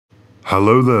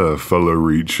Hello there, fellow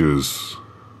Reachers.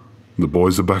 The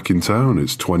boys are back in town.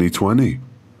 It's 2020.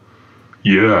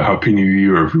 Yeah, Happy New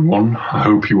Year, everyone. I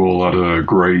hope you all had a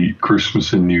great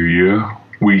Christmas and New Year.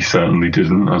 We certainly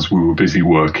didn't, as we were busy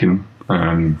working.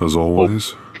 As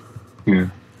always. Yeah.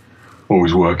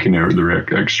 Always working here at the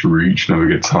Extra Reach, never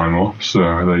get time off, so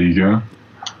there you go.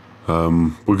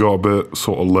 We got a bit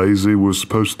sort of lazy. We were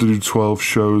supposed to do 12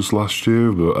 shows last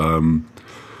year, but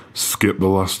skipped the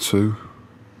last two.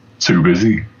 Too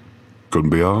busy. Couldn't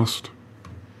be asked.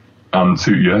 And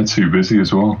too busy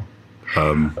as well.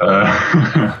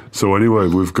 So anyway,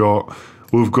 we've got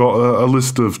a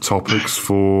list of topics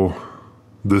for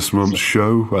this month's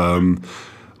show,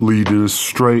 leading us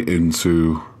straight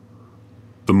into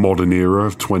the modern era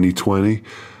of 2020.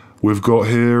 We've got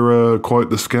here quite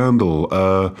the scandal.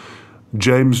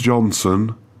 James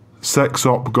Johnson, sex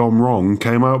op gone wrong,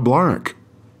 came out black.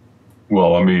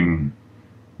 Well, I mean,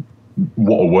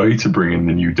 what a way to bring in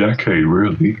the new decade,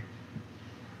 really.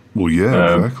 Well,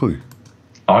 yeah, exactly.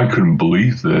 I couldn't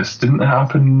believe this. Didn't it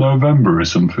happen in November or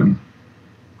something?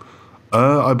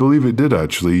 I believe it did,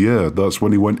 actually, yeah. That's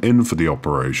when he went in for the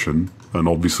operation. And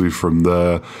obviously from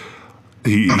there,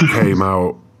 he came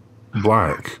out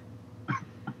black.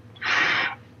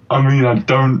 I mean, I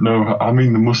don't know. I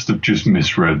mean, they must have just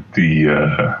misread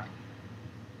the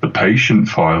patient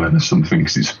filing or something,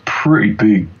 because it's a pretty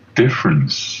big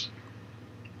difference.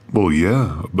 Well,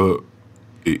 yeah, but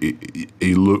he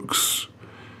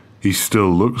still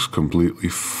looks completely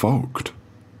fucked.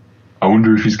 I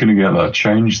wonder if he's going to get that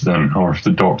changed then, or if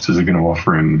the doctors are going to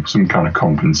offer him some kind of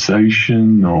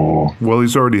compensation, or... Well,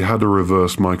 he's already had a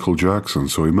reverse Michael Jackson,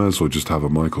 so he may as well just have a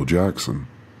Michael Jackson.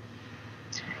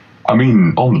 I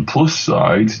mean, on the plus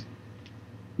side,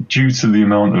 due to the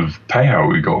amount of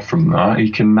payout we got from that, he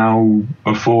can now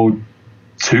afford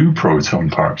 2 proton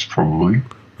packs, probably.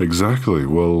 Exactly.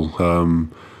 Well,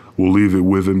 we'll leave it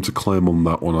with him to claim on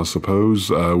that one, I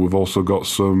suppose. We've also got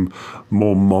some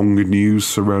more Mong news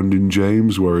surrounding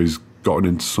James, where he's gotten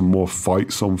into some more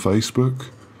fights on Facebook.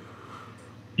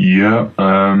 Yeah,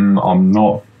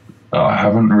 I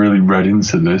haven't really read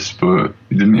into this, but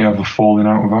didn't he have a falling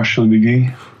out with Ashley Magee?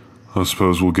 I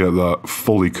suppose we'll get that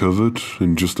fully covered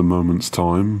in just a moment's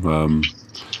time.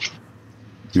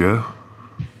 Yeah.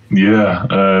 Yeah,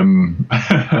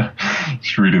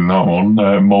 just reading that one.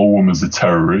 Mole Woman's a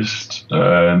terrorist.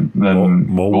 Then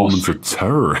Mole Woman's a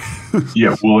terrorist?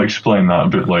 Yeah, we'll explain that a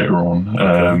bit later on.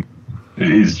 Okay.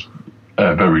 It is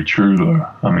very true, though.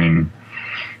 I mean,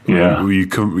 yeah. Well, you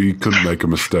couldn't make a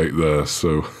mistake there,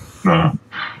 so... No,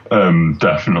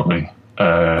 definitely.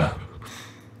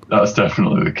 That's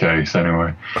definitely the case,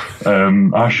 anyway.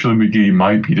 Ashley Magee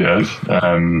might be dead.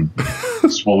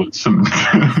 Swallowed some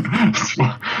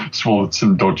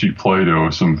dodgy Play-Doh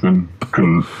or something.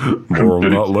 More on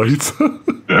that later.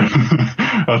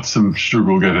 Had some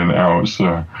struggle getting it out,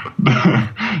 so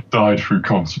died through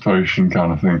constipation,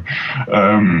 kind of thing.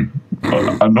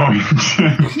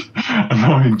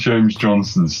 Annoying James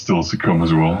Johnson's still to come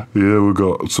as well. Yeah, we've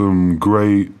got some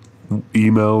great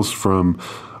emails from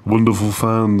wonderful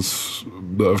fans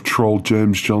that have trolled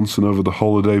James Johnson over the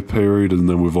holiday period, and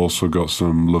then we've also got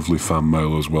some lovely fan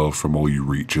mail as well from all you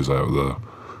Reachers out there.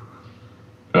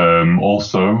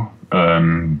 Also,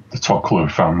 the Toklo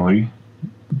family.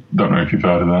 Don't know if you've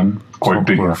heard of them. Quite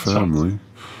big family.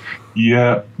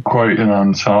 Yeah, quite an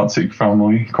Antarctic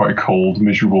family. Quite a cold,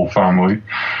 miserable family.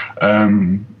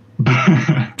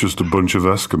 Just a bunch of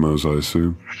Eskimos, I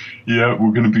assume. Yeah,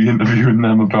 we're going to be interviewing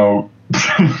them about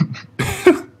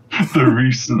the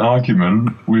recent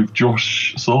argument with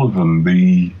Josh Sullivan,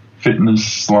 the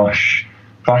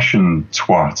fitness/fashion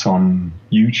twat on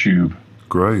YouTube.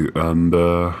 Great, and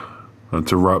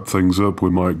to wrap things up, we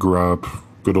might grab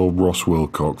good old Ross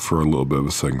Wilcock for a little bit of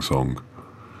a sing-song.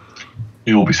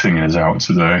 He'll be singing us out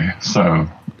today, so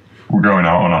we're going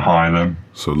out on a high then.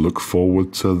 So look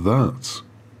forward to that.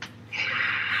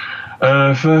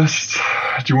 First,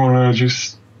 do you want to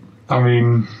just,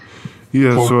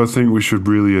 Yeah, so I think we should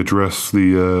really address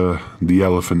the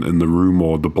elephant in the room,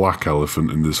 or the black elephant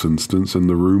in this instance in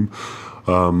the room.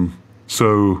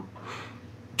 So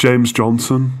James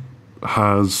Johnson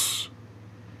has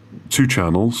 2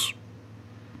 channels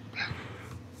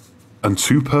and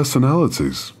 2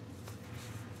 personalities.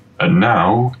 And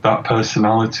now that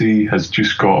personality has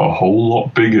just got a whole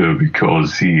lot bigger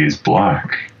because he is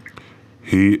black.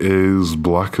 He is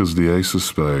black as the Ace of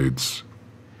Spades.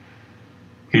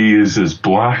 He is as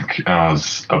black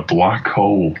as a black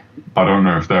hole. I don't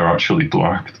know if they're actually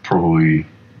black. Probably.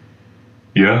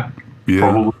 Yeah.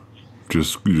 Probably.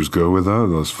 Just go with that.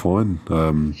 That's fine.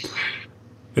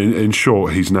 In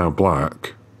short, he's now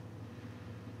black.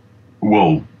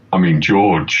 Well, I mean,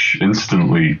 George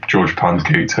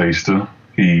Pancake Taster,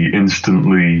 he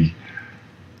instantly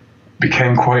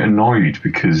became quite annoyed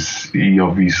because he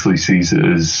obviously sees it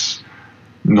as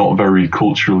not very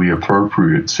culturally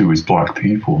appropriate to his black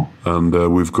people. And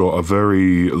we've got a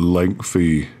very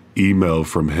lengthy email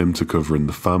from him to cover in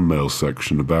the fan mail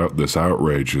section about this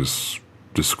outrageous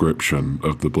description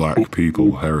of the black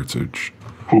people heritage.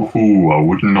 I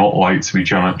would not like to be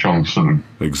Janet Johnson.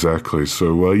 Exactly.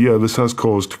 So, yeah, this has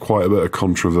caused quite a bit of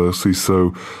controversy.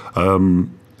 So,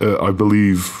 I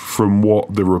believe from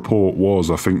what the report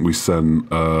was, I think we sent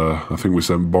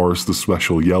Boris, the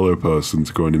special yellow person,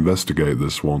 to go and investigate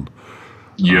this one.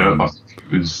 Yeah, it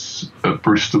was at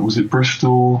Bristol. Was it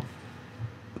Bristol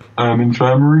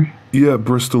Infirmary? Yeah,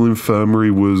 Bristol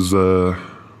Infirmary was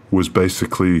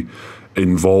basically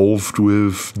involved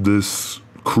with this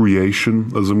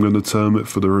creation, as I'm going to term it,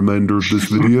 for the remainder of this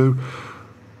video.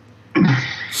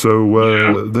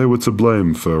 So they were to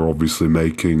blame for obviously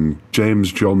making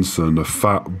James Johnson, a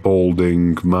fat,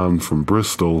 balding man from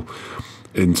Bristol,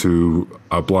 into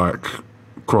a black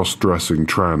cross-dressing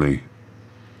tranny.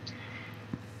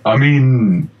 I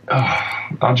mean,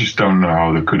 I just don't know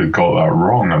how they could have got that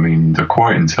wrong. I mean, they're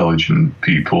quite intelligent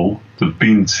people. They've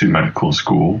been to medical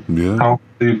school. Yeah. How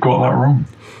could they have got that wrong?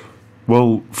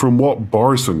 Well, from what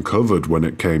Boris uncovered when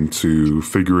it came to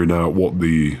figuring out what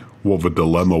the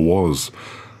dilemma was,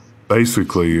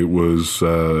 basically it was,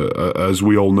 as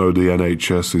we all know, the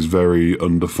NHS is very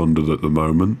underfunded at the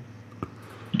moment.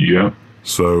 Yeah.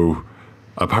 So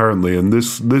apparently, and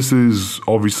this is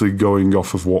obviously going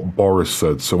off of what Boris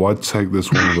said, so I'd take this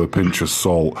one with a pinch of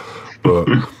salt, but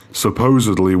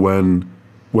supposedly when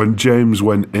James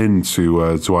went in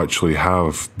to actually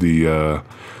have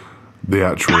the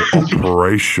actual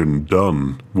operation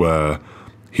done, where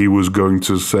he was going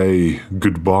to say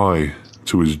goodbye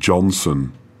to his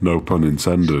Johnson, no pun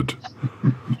intended.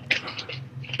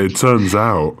 It turns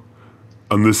out,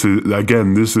 and this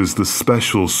is the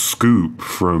special scoop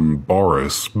from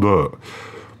Boris, but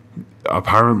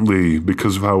apparently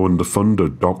because of how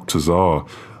underfunded doctors are,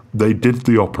 they did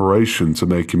the operation to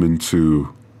make him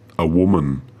into a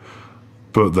woman,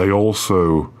 but they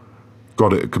also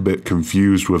got it a bit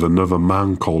confused with another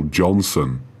man called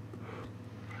Johnson.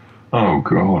 Oh,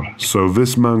 God. So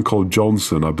this man called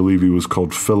Johnson, I believe he was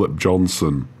called Philip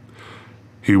Johnson.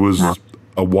 He was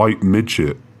a white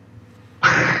midget.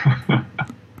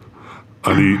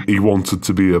 And he wanted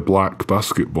to be a black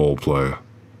basketball player.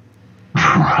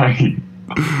 Right.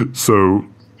 So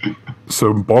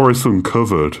Boris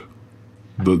uncovered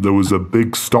that there was a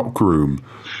big stockroom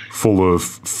full of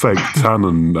fake tan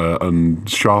and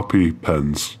Sharpie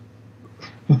pens.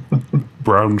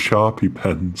 Brown Sharpie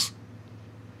pens.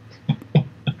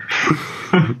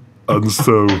 And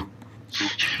so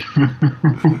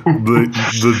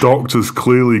the doctors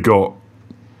clearly got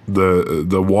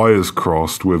the wires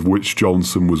crossed with which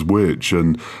Johnson was which,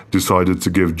 and decided to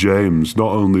give James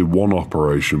not only one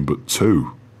operation but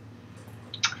two.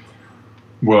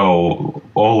 Well,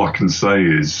 all I can say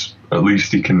is at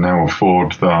least he can now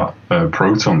afford that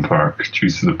proton pack due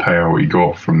to the payout he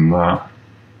got from that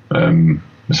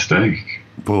mistake.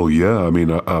 Well, yeah, I mean,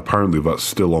 apparently that's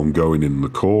still ongoing in the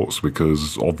courts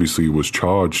because obviously he was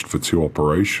charged for two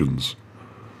operations.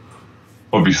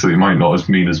 Obviously, it might not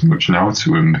mean as much now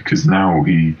to him because now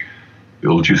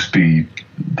it'll just be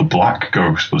the black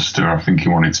Ghostbuster. I think he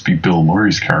wanted to be Bill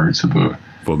Murray's character,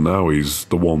 but now he's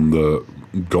the one that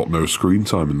got no screen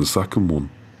time in the second one.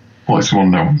 Well, it's the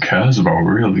one no one cares about,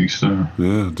 really. So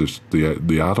yeah, just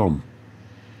the add-on.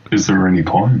 Is there any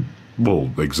point?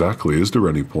 Well, exactly. Is there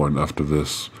any point after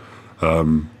this?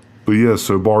 But yeah,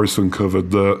 so Boris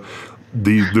uncovered that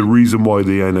the reason why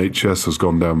the NHS has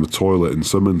gone down the toilet in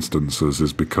some instances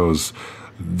is because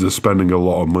they're spending a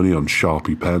lot of money on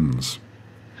Sharpie pens.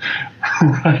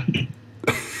 Right.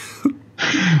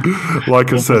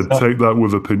 Like I said, take that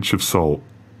with a pinch of salt.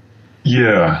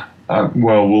 Yeah.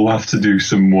 Well, we'll have to do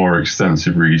some more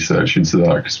extensive research into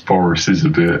that because Boris is a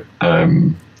bit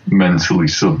mentally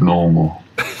subnormal.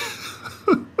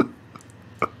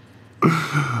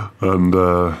 And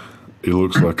he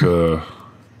looks like an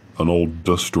old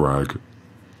dust rag.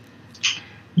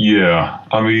 Yeah,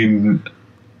 I mean,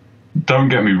 don't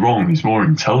get me wrong, he's more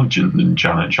intelligent than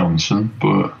Janet Johnson,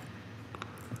 but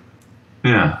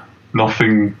yeah,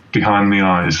 nothing behind the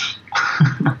eyes.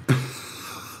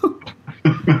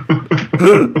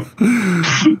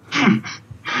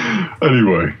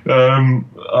 Anyway,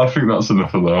 I think that's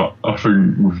enough of that. I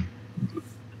think we've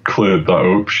cleared that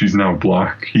up. She's now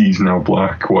black. He's now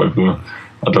black. Whatever.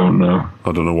 I don't know.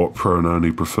 I don't know what pronoun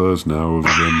he prefers now, other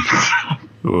than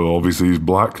Well, obviously he's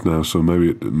black now, so maybe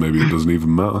it doesn't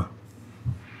even matter.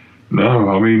 No,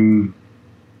 I mean,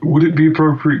 would it be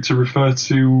appropriate to refer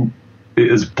to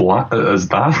it as black as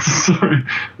that? Sorry,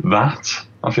 that.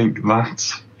 I think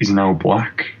that is now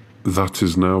black. That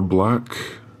is now black.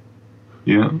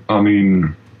 Yeah, I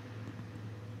mean,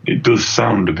 it does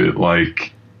sound a bit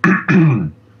like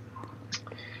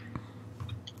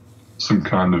some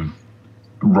kind of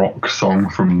rock song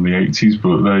from the 80s,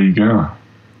 but there you go.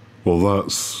 Well,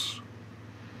 that's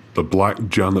the Black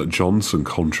Janet Johnson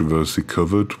controversy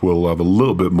covered. We'll have a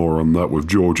little bit more on that with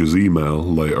George's email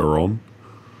later on.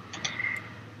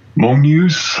 Mong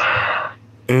news?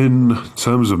 In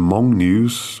terms of Mong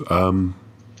news, a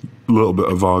little bit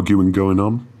of arguing going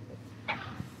on.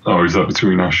 Oh, is that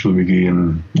between Ashley Magee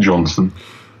and Johnson?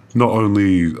 Not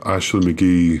only Ashley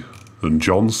Magee and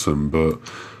Johnson, but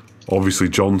obviously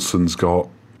Johnson's got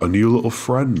a new little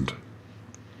friend.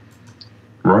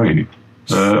 Right.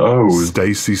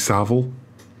 Stacey Saville.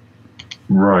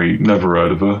 Right, never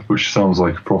heard of her, but she sounds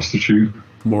like a prostitute.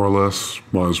 More or less,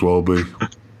 might as well be.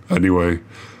 Anyway,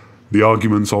 the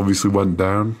arguments obviously went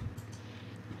down.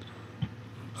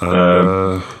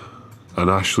 And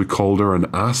Ashley called her an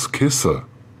ass kisser.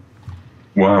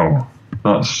 Wow,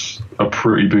 that's a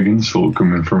pretty big insult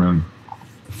coming from him.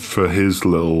 For his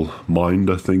little mind,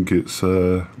 I think it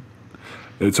took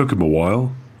him a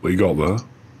while, but he got there.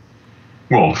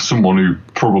 Well, someone who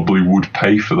probably would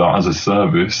pay for that as a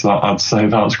service, I'd say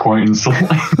that's quite insulting.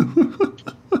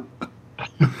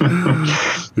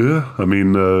 Yeah, I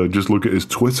mean, just look at his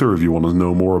Twitter if you want to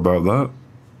know more about that.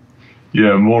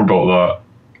 Yeah, more about that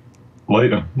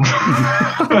later.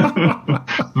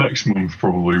 Next month,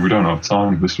 probably. We don't have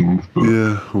time this month. But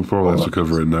yeah, we'll probably have to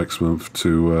cover it next month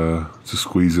to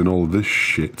squeeze in all of this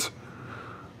shit.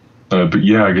 But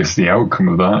yeah, I guess the outcome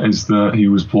of that is that he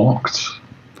was blocked.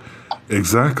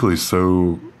 Exactly.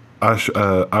 So Ash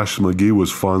Magee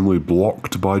was finally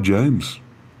blocked by James.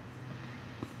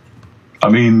 I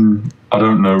mean, I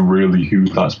don't know really who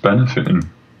that's benefiting.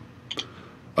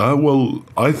 Well,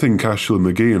 I think Ashley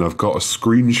Magee, and I've got a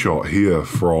screenshot here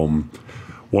from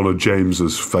one of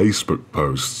James's Facebook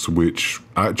posts, which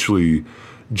actually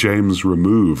James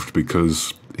removed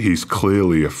because he's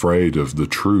clearly afraid of the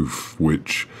truth,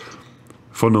 which,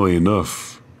 funnily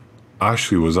enough,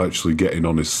 Ashley was actually getting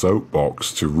on his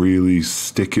soapbox to really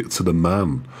stick it to the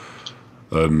man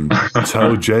and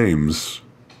tell James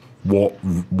what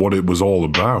it was all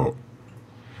about.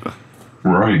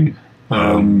 Right.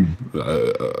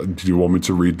 Do you want me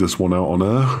to read this one out on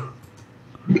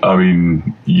air? I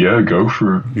mean, yeah, go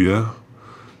for it. Yeah.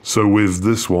 So with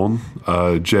this one,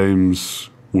 James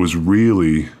was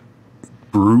really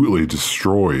brutally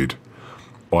destroyed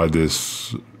by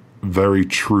this very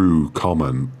true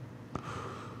comment.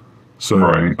 So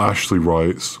right. Ashley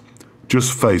writes,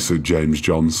 "Just face it, James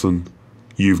Johnson.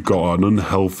 You've got an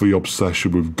unhealthy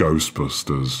obsession with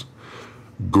Ghostbusters.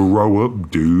 Grow up,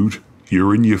 dude.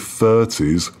 You're in your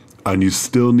 30s and you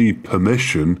still need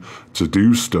permission to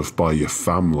do stuff by your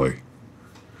family."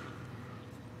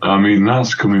 I mean,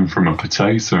 that's coming from a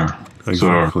potato.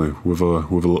 Exactly, so, with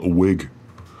a little wig.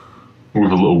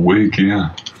 With a little wig,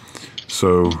 yeah.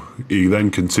 So he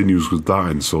then continues with that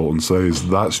insult and says,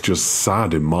 "That's just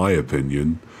sad in my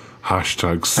opinion.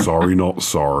 Hashtag sorry not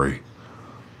sorry."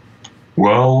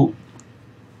 Well,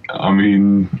 I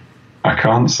mean, I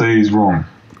can't say he's wrong.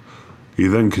 He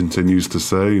then continues to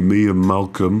say, "Me and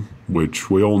Malcolm,"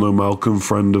 which we all know Malcolm,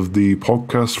 friend of the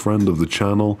podcast, friend of the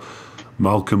channel.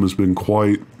 Malcolm has been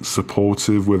quite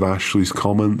supportive with Ashley's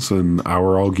comments and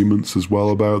our arguments as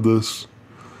well about this.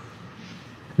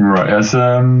 Right, has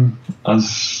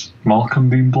Malcolm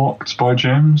been blocked by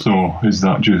James, or is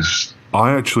that just...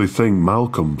 I actually think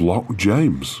Malcolm blocked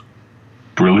James.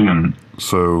 Brilliant.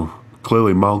 So,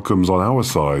 clearly Malcolm's on our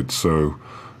side, so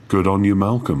good on you,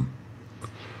 Malcolm.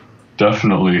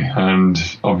 Definitely, and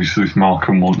obviously if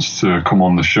Malcolm wants to come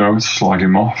on the show to slag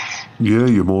him off... Yeah,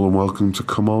 you're more than welcome to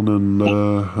come on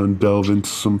and delve into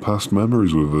some past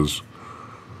memories with us.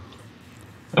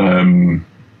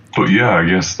 But yeah, I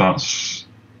guess that's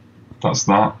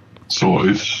that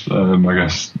sorted. I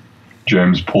guess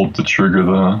James pulled the trigger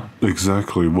there.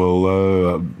 Exactly.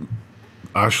 Well,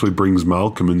 Ashley brings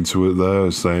Malcolm into it there,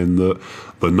 saying that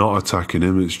they're not attacking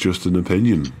him, it's just an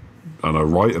opinion, and a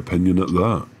right opinion at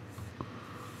that.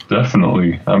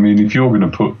 Definitely. I mean, if you're going to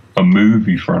put a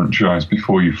movie franchise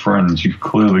before your friends, you've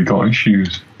clearly got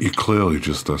issues. You're clearly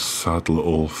just a sad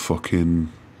little fucking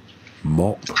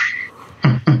mop.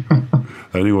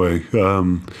 Anyway,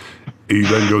 he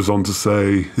then goes on to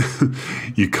say,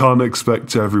 "You can't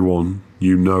expect everyone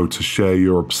you know to share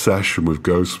your obsession with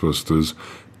Ghostbusters.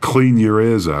 Clean your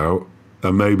ears out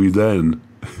And maybe then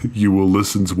you will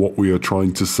listen to what we are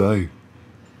trying to say.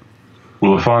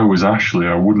 Well, if I was Ashley,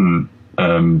 I wouldn't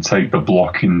take the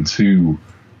blocking to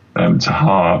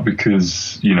heart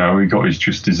because, he got his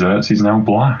just desserts. He's now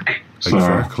black. So.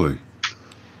 Exactly.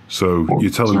 So you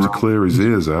tell him to clear his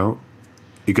ears out.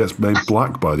 He gets made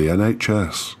black by the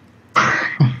NHS.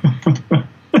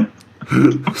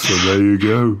 So there you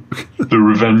go. The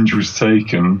revenge was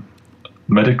taken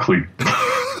medically.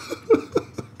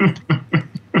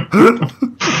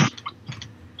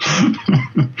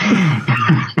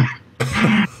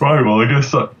 Right, well, I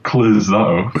guess that clears that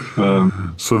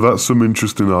up. So that's some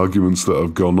interesting arguments that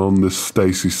have gone on. This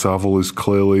Stacey Savile is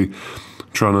clearly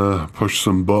trying to push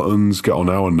some buttons, get on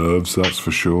our nerves, that's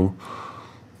for sure.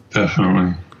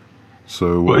 Definitely.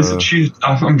 So, but isn't she?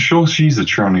 I'm sure she's a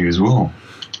tranny as well.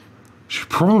 She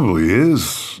probably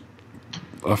is.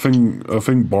 I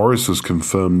think Boris has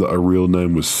confirmed that her real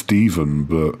name was Stephen,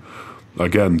 but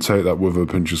again, take that with a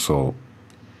pinch of salt.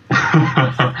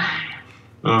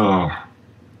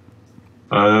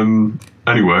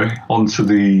 Anyway, on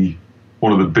to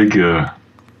one of the bigger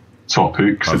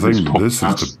topics. I think this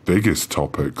is the biggest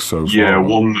topic so far. Yeah,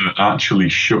 one that actually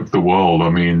shook the world. I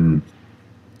mean,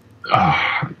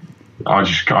 I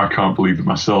can't believe it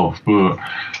myself. But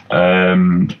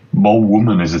Mole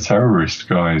Woman is a terrorist,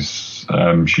 guys.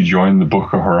 She joined the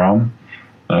Boko Haram,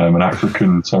 an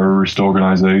African terrorist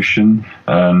organization.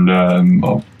 And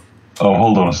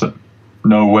hold on a sec.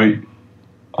 No, wait.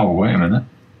 Oh, wait a minute.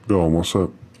 Go on, what's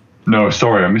up? No,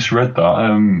 sorry, I misread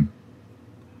that.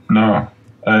 No,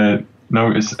 it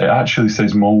actually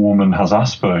says Mole Woman has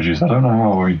Asperger's. I don't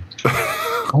know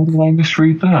how did I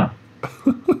misread that?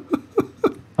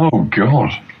 Oh,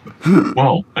 God.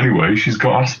 Well, anyway, she's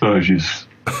got Asperger's.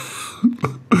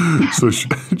 So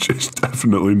she's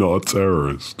definitely not a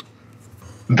terrorist.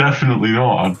 Definitely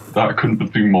not. That couldn't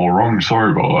have been more wrong.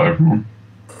 Sorry about that, everyone.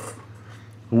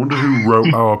 I wonder who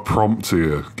wrote our prompt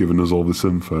here, giving us all this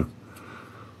info.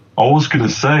 I was going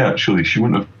to say, actually, she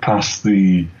wouldn't have passed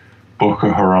the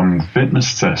Boko Haram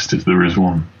fitness test if there is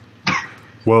one.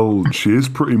 Well, she is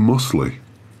pretty muscly.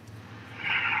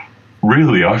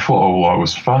 Really? I thought I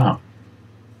was fat.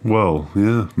 Well,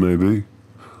 yeah, maybe.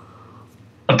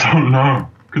 I don't know.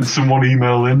 Could someone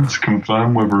email in to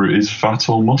confirm whether it is fat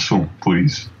or muscle,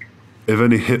 please? If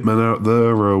any hitmen out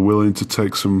there are willing to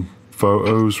take some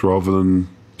photos rather than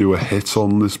do a hit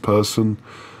on this person...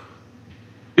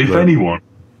 If anyone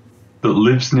that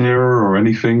lives near her or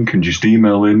anything can just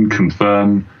email in,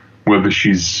 confirm whether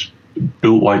she's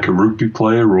built like a rugby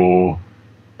player or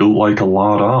built like a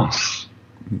lard ass.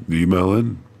 Email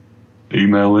in.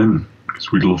 Email in,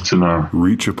 because we'd love to know.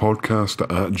 Reicher Podcast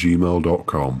at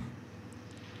gmail.com.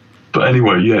 But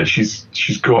anyway, yeah, she's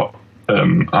got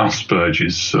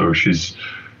Asperger's, so she's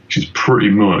pretty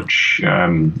much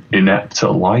inept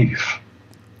at life.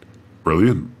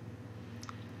 Brilliant.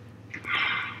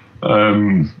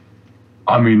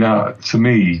 I mean, to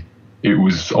me, it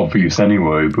was obvious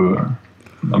anyway, but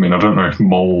I mean, I don't know if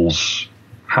moles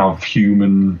have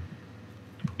human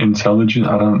intelligence.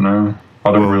 I don't know.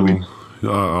 I don't really.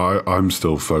 I'm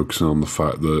still focusing on the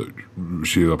fact that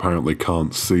she apparently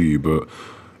can't see, but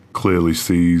clearly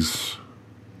sees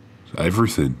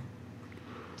everything.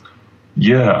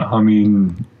 Yeah, I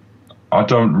mean, I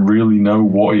don't really know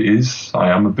what it is.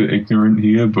 I am a bit ignorant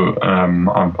here, but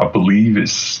I believe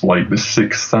it's like the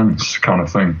sixth sense kind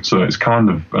of thing. So it's kind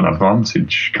of an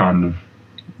advantage, kind of.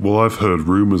 Well, I've heard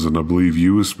rumours, and I believe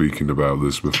you were speaking about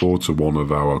this before to one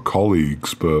of our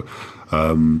colleagues, but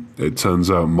it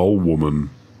turns out Mole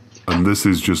Woman, and this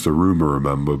is just a rumour,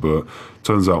 remember, but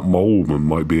turns out Mole Woman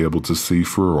might be able to see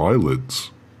through her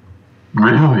eyelids.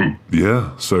 Really?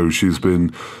 Yeah, so she's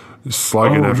been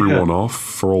slagging everyone off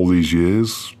for all these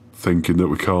years, thinking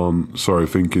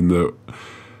that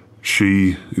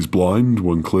she is blind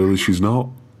when clearly she's not,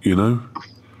 you know?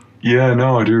 Yeah,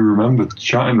 no, I do remember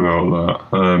chatting about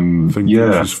that.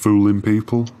 Thinking she's fooling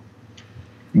people.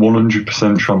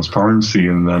 100% transparency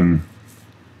in them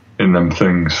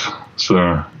things.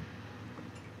 So,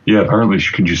 yeah, apparently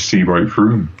she can just see right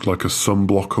through them. Like a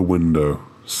sunblocker window.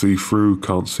 See through,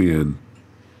 can't see in.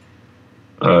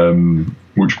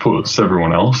 Which puts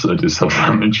everyone else at a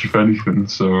disadvantage, if anything,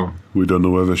 so... We don't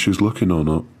know whether she's looking or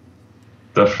not.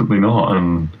 Definitely not,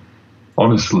 and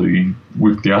honestly,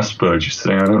 with the Asperger's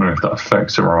thing, I don't know if that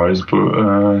affects her eyes,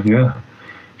 but, yeah.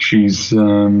 She's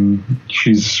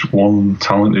one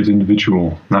talented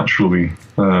individual, naturally.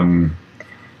 To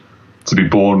be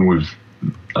born with,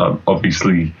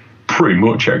 obviously, pretty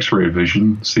much X-ray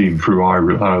vision, seeing through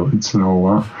eyelids and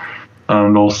all that.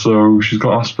 And also, she's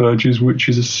got Asperger's, which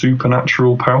is a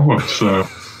supernatural power, so...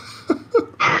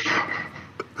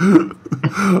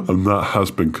 And that has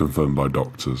been confirmed by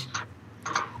doctors.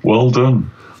 Well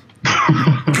done.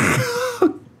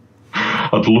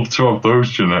 I'd love to have those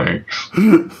genetics.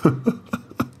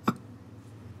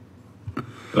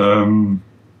 And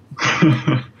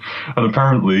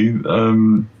apparently,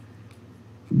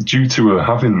 due to her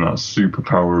having that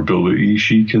superpower ability,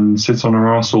 she can sit on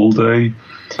her ass all day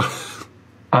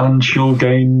and she'll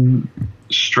gain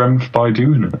strength by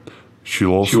doing it.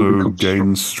 She'll also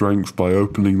gain strength by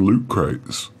opening loot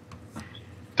crates.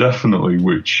 Definitely,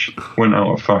 which went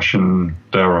out of fashion,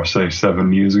 dare I say,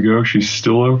 7 years ago. She's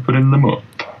still opening them up.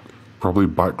 Probably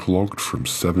backlogged from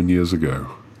 7 years ago.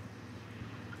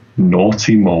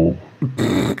 Naughty mole.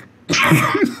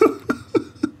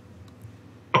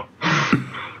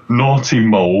 Naughty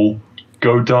mole,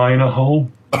 go die in a hole.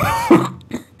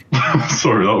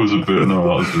 Sorry, that was a bit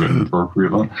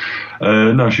inappropriate.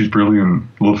 No, she's brilliant.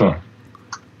 Love her.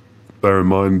 Bear in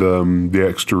mind, the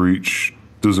extra reach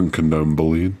doesn't condone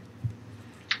bullying.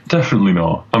 Definitely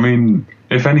not. I mean,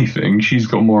 if anything, she's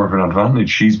got more of an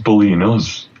advantage. She's bullying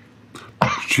us.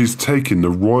 She's taking the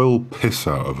royal piss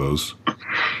out of us.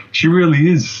 She really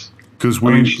is. Because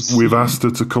we've asked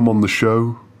her to come on the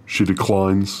show. She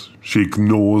declines. She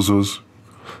ignores us.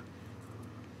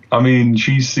 I mean,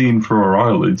 she's seeing through her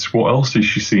eyelids. What else is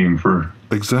she seeing through?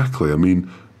 Exactly. I mean,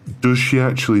 does she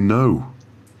actually know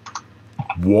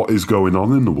what is going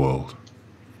on in the world?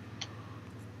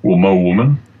 Well, Mo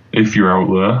Woman, if you're out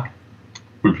there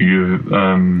with your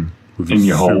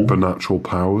supernatural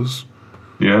powers,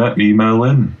 yeah, email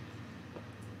in.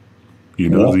 You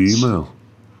know the email.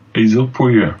 He's up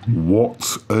with you.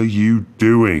 What are you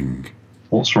doing?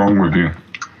 What's wrong with you?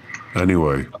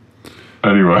 Anyway.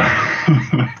 Anyway,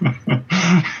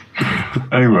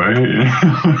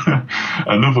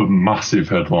 another massive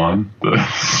headline that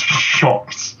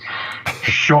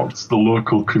shocked the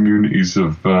local communities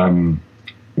of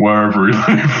wherever he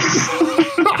lives.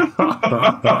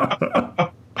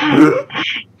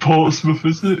 Portsmouth,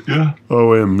 is it? Yeah.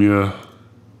 Oh, yeah.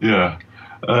 Yeah.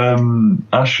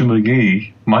 Ashley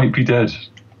Magee might be dead.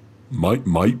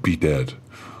 Might be dead.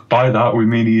 By that we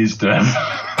mean he is dead.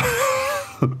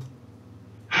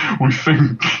 We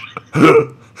think.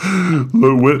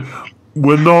 Look,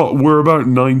 we're about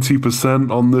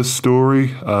 90% on this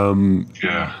story.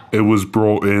 Yeah. It was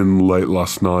brought in late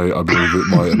last night. I believe it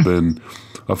might have been.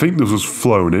 I think this was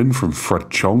flown in from Fred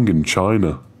Chong in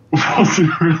China. Was it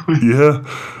really? Yeah.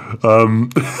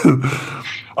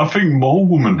 I think Mole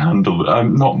Woman handled it.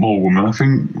 Not Mole Woman. I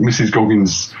think Mrs.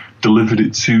 Goggins delivered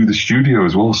it to the studio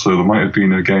as well, so there might have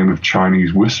been a game of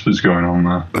Chinese whispers going on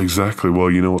there. Exactly.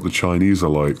 Well, you know what the Chinese are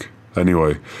like.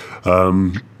 Anyway,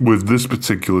 with this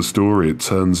particular story, it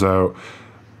turns out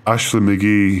Ashley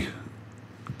Magee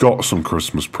got some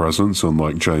Christmas presents,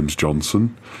 unlike James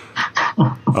Johnson,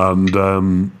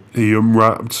 and he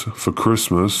unwrapped for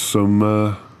Christmas some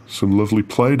lovely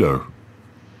Play-Doh.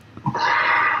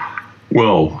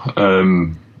 Well,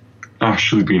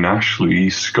 Ashley being Ashley, he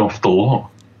scoffed a lot.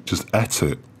 Just ate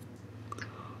it.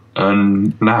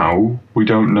 And now we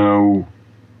don't know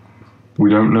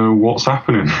what's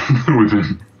happening with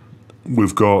him.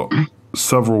 We've got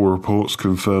several reports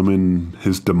confirming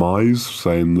his demise,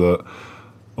 saying that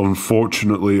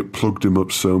unfortunately it plugged him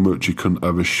up so much he couldn't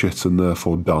have a shit and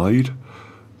therefore died.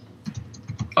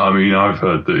 I mean, I've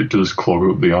heard that it does clog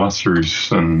up the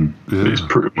arteries and it's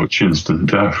pretty much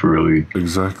instant death, really.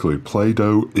 Exactly.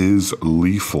 Play-Doh is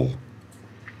lethal.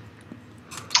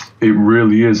 It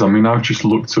really is. I mean, I've just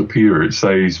looked up here. It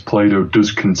says Play-Doh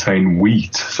does contain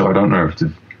wheat, so I don't know if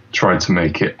they've tried to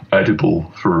make it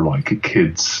edible for like a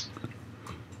kid's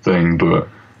thing, but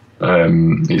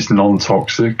it's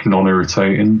non-toxic,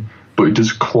 non-irritating, but it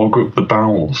does clog up the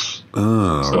bowels.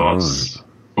 So that's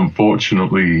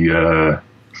unfortunately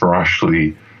for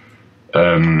Ashley,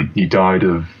 he died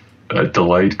of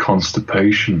delayed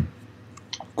constipation.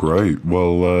 Great.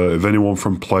 Well, if anyone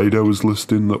from Play-Doh is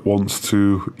listening that wants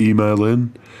to email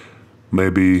in,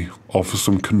 maybe offer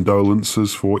some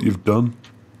condolences for what you've done.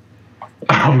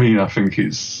 I mean, I think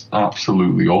it's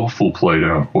absolutely awful,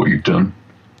 Play-Doh, what you've done.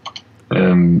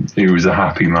 He was a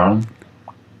happy man,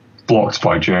 blocked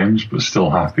by James, but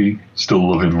still happy,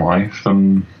 still living life,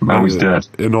 and now he's dead.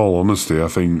 In all honesty, I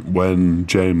think when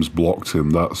James blocked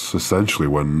him, that's essentially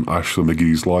when Ashley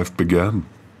Magee's life began.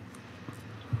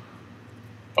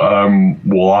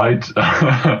 Well,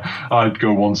 I'd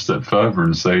go one step further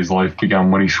and say his life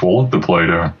began when he swallowed the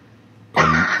Play-Doh.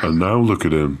 And now look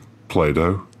at him,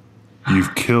 Play-Doh.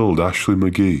 You've killed Ashley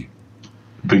Magee.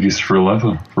 Biggest thrill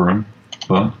ever for him.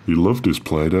 But he loved his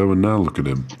Play-Doh, and now look at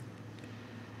him.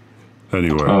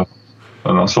 Anyway.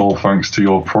 And that's all thanks to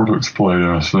your product,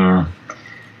 Play-Doh, so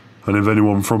And if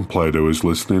anyone from Play-Doh is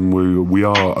listening, we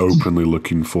are openly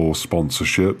looking for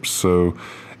sponsorships, so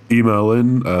email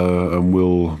in and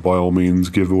we'll, by all means,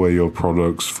 give away your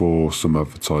products for some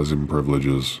advertising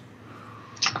privileges.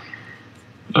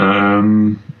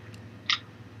 On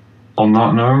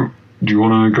that note, do you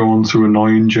want to go on to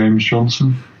annoying James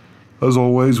Johnson? As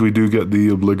always, we do get the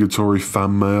obligatory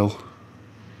fan mail,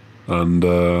 and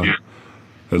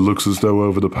it looks as though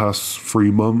over the past 3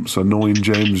 months, annoying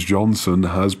James Johnson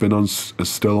has been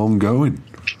still ongoing.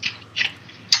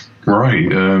 Right.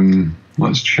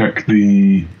 Let's check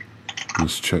the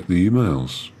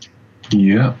emails.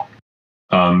 Yeah.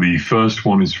 And the first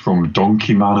one is from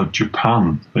Donkey Man of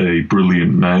Japan, a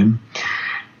brilliant name,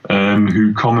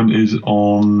 who commented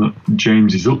on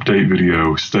James's update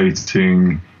video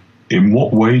stating, "In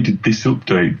what way did this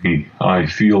update me? I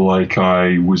feel like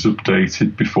I was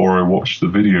updated before I watched the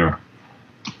video.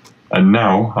 And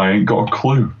now I ain't got a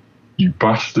clue. You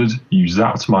bastard, you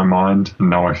zapped my mind, and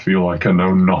now I feel like I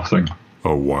know nothing."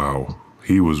 Oh, wow.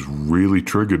 He was really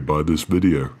triggered by this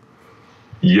video.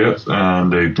 Yep,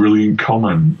 and a brilliant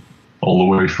comment all the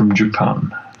way from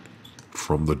Japan.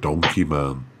 From the Donkey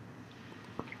Man.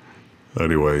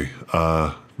 Anyway,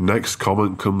 next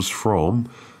comment comes from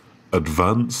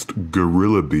Advanced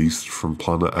Gorilla Beast from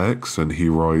Planet X, and he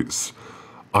writes,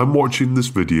 "I'm watching this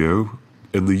video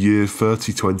in the year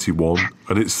 3021,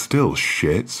 and it's still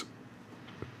shit."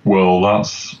 Well,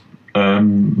 that's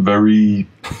very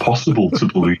possible to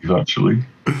believe, actually.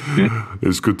 Yeah.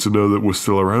 It's good to know that we're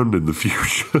still around in the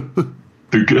future.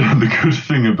 The good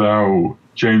thing about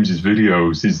James's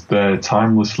videos is they're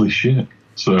timelessly shit.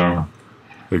 So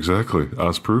exactly,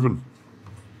 as proven.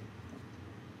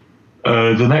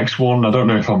 The next one, I don't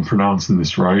know if I'm pronouncing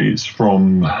this right. It's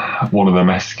from one of them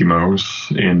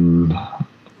Eskimos in,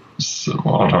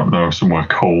 I don't know, somewhere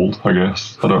cold, I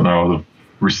guess. I don't know how they've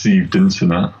received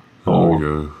internet. There we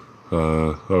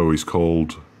go. He's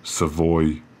called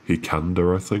Savoy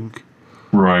Hikander, I think.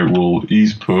 Right, well,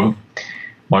 he's put,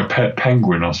 "My pet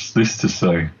penguin has this to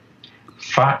say.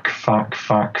 Fack, fack,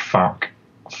 fack, fack,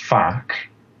 fack.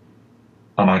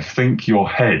 And I think your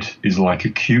head is like a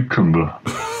cucumber."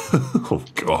 Oh,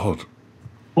 God.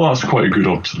 Well, that's quite a good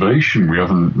observation. We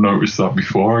haven't noticed that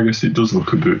before. I guess it does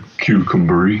look a bit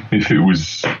cucumbery if it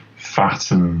was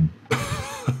fat and...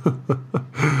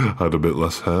 had a bit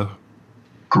less hair.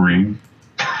 Green.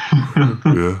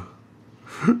 Yeah.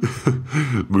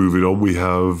 Moving on, we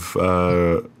have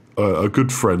a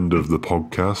good friend of the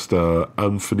podcast,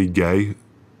 Anthony Gay,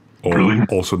 or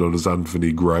also known as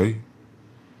Anthony Gray.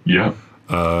 Yeah.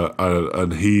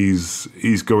 And he's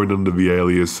going under the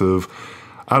alias of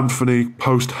Anthony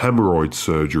post-hemorrhoid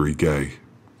surgery Gay.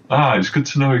 Ah, it's good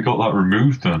to know he got that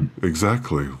removed then.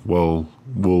 Exactly. Well,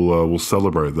 we'll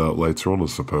celebrate that later on, I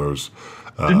suppose.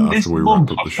 After we wrap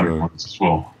up the show. As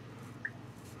well?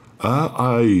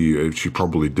 She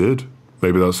probably did.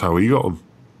 Maybe that's how he got them.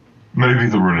 Maybe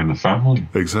they're running the family.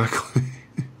 Exactly.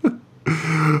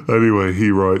 Anyway,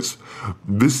 he writes,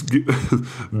 this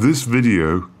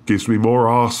video gives me more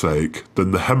arseache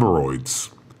than the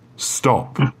hemorrhoids.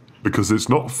 Stop, because it's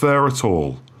not fair at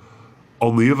all.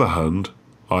 On the other hand,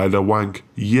 I had a wank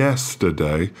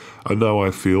yesterday, and now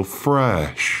I feel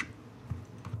fresh.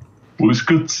 Well, it's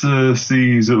good to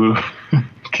see he's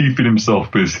keeping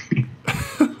himself busy.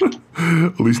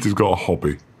 At least he's got a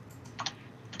hobby.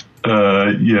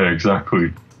 Yeah,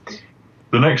 exactly.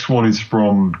 The next one is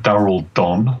from Daryl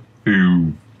Don,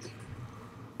 who...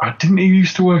 didn't he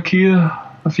used to work here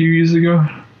a few years ago?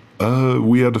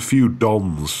 We had a few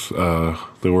Dons.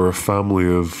 They were a family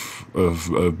of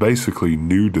basically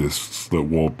nudists that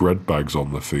wore bread bags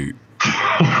on their feet.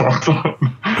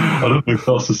 I don't know if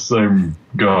that's the same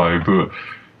guy, but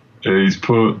he's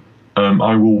put,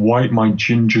 "I will wipe my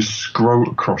ginger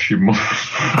scrote across your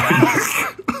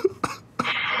mouth."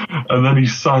 And then he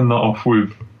signed that off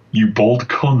with, "You bald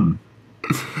cunt."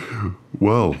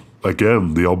 Well,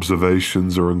 again, the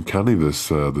observations are uncanny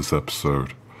this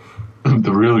episode.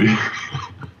 They're really...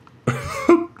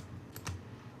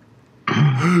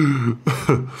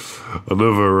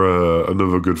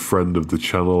 Another good friend of the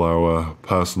channel, our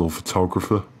personal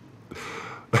photographer.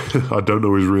 I don't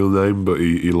know his real name, but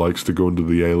he likes to go under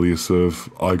the alias of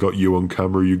 "I got you on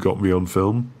camera, you got me on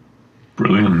film."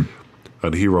 Brilliant.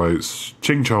 And he writes,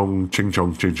 "Ching chong, ching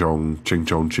chong, ching chong, ching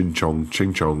chong, ching chong,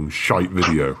 ching chong, shite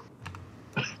video."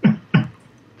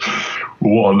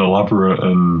 What an elaborate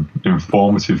and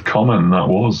informative comment that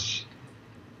was.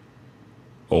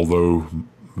 Although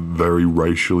very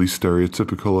racially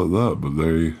stereotypical at that, but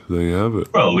there you have it.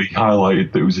 Well, he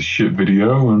highlighted that it was a shit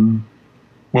video, and,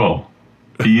 well,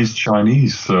 He is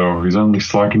Chinese, so he's only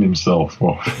slagging himself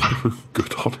off.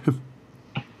 Good on him.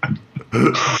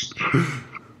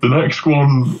 The next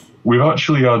one, we've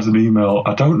actually had an email.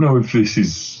 I don't know if this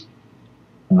is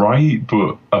right,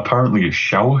 but apparently a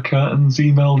shower curtain's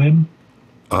emailed in.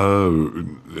 Oh,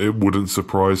 it wouldn't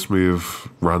surprise me if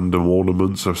random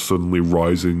ornaments are suddenly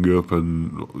rising up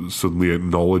and suddenly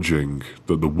acknowledging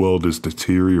that the world is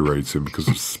deteriorating because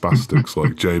of spastics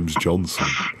like James Johnson.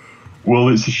 Well,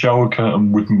 it's a shower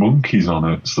curtain with monkeys on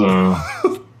it, so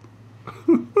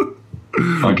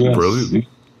I guess. Brilliant.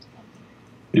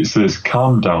 It says,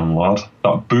 "Calm down, lad.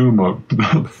 That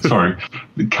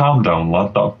calm down,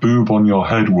 lad. That boob on your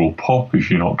head will pop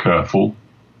if you're not careful.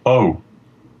 Oh,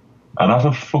 and have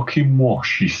a fucking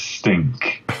wash, you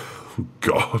stink."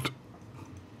 God.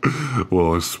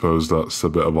 Well, I suppose that's a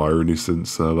bit of irony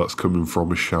since that's coming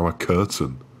from a shower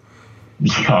curtain.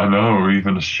 Yeah, I know.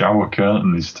 Even a shower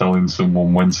curtain is telling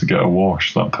someone when to get a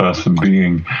wash. That person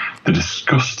being the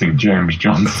disgusting James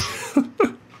Johnson.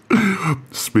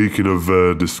 Speaking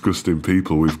of disgusting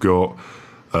people, we've got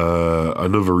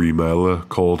another emailer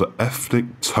called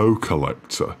Ethnic Toe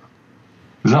Collector.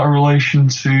 Is that a relation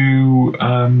to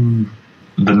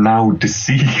the now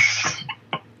deceased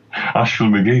Ashley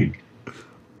Magee?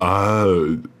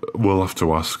 We'll have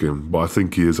to ask him, but I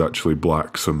think he is actually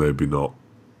black, so maybe not.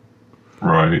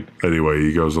 Right. Anyway,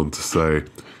 he goes on to say,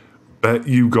 "Bet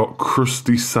you got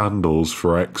crusty sandals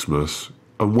for Xmas,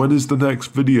 and when is the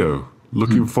next video?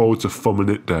 Looking forward to thumbing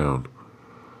it down."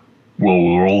 Well,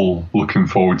 we're all looking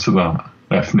forward to that,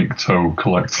 Ethnic Toe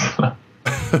Collector.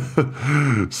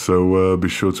 So be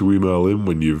sure to email in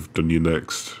when you've done your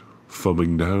next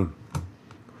thumbing down.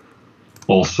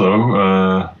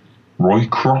 Also, Roy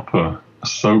Cropper, a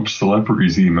soap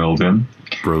celebrity's emailed in.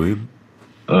 Brilliant.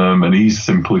 And he's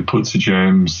simply put to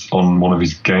James on one of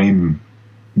his game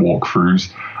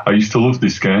walkthroughs, "I used to love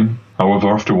this game. However,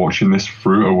 after watching this,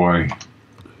 threw it away."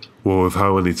 Well, with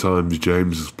how many times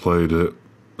James has played it,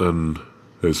 and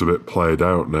it's a bit played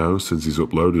out now since he's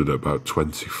uploaded it about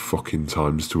 20 fucking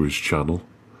times to his channel.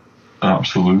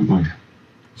 Absolutely.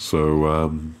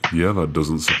 So, yeah, that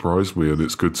doesn't surprise me, and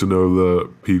it's good to know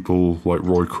that people like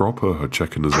Roy Cropper are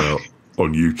checking us out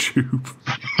on YouTube.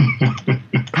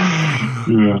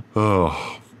 Yeah.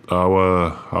 Oh,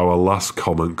 our last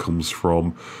comment comes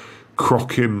from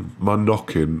Crockin' my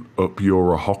knockin' up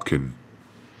your a hockin'.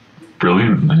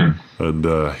 Brilliant name. And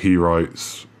he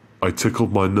writes, "I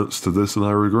tickled my nuts to this and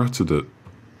I regretted it."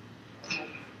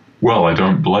 Well, I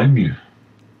don't blame you.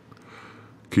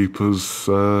 Keep us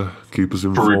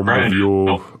informed of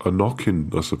your a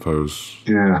knocking, I suppose.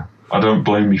 Yeah, I don't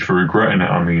blame you for regretting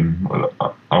it. I mean,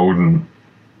 I wouldn't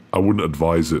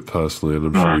advise it personally, and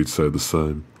I'm sure you'd say the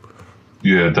same.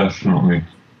 Yeah, definitely.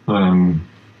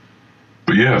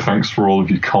 But yeah, thanks for all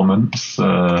of your comments.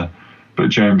 But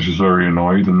James was very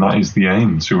annoyed, and that is the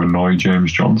aim, to annoy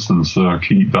James Johnson, so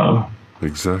keep that up.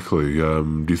 Exactly.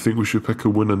 Do you think we should pick a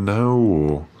winner now,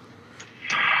 or?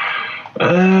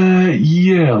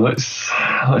 Yeah, let's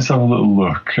have a little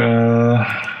look.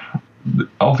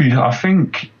 Obviously, I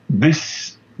think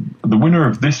the winner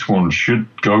of this one should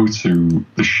go to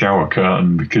the shower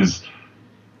curtain, because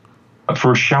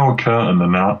for a shower curtain,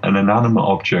 an inanimate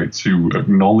object, to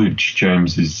acknowledge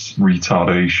James's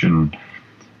retardation,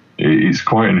 it's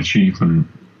quite an achievement.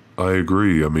 I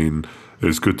agree. I mean,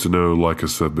 it's good to know, like I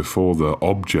said before, that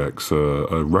objects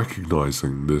are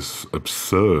recognising this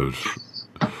absurd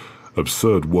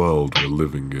world we're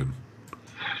living in.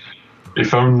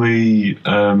 If only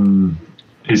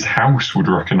his house would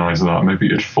recognise that, maybe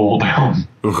it'd fall down.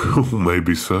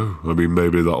 Maybe so. I mean,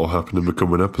 maybe that'll happen in the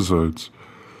coming episodes.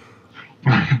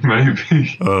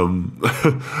 Maybe.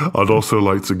 I'd also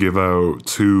like to give out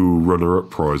 2 runner-up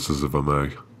prizes, if I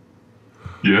may.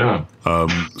 Yeah.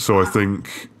 So I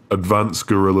think Advanced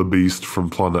Gorilla Beast from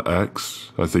Planet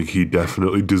X, I think he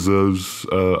definitely deserves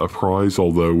a prize,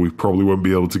 although we probably won't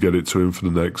be able to get it to him for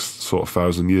the next sort of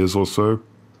 1,000 years or so.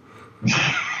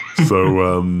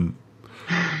 So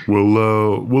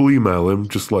we'll email him,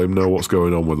 just let him know what's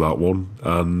going on with that one.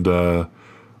 And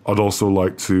I'd also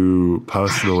like to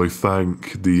personally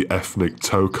thank the Ethnic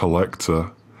Toe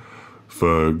Collector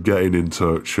for getting in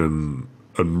touch and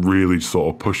really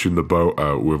sort of pushing the boat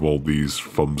out with all these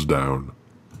thumbs down.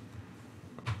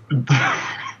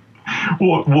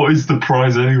 What is the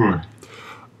prize anyway?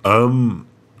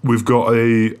 We've got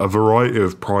a variety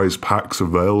of prize packs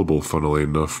available, funnily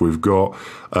enough. We've got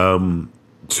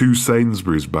 2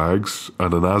 Sainsbury's bags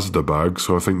and an Asda bag,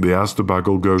 so I think the Asda bag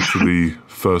will go to the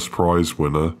first prize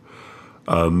winner.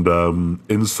 And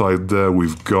inside there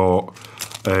we've got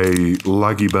a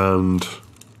laggy band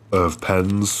of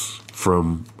pens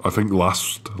from, I think,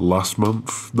 last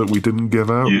month that we didn't give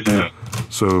out. Yeah.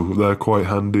 So they're quite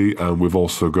handy. And we've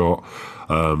also got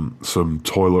some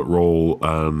toilet roll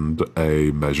and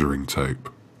a measuring tape.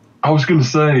 I was going to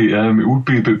say, it would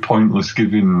be a bit pointless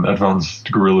giving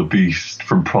Advanced Gorilla Beast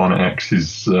from Planet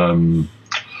X's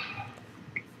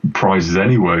prizes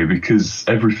anyway, because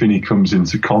everything he comes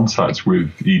into contact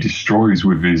with, he destroys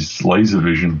with his laser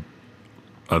vision.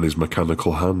 And his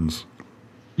mechanical hands.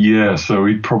 Yeah, so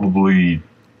he'd probably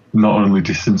not only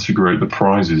disintegrate the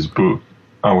prizes, but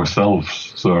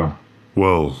ourselves, so...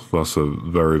 Well, that's a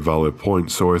very valid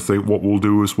point. So I think what we'll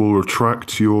do is we'll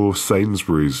retract your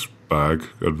Sainsbury's bag,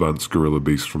 Advanced Gorilla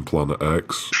Beast from Planet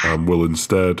X, and we'll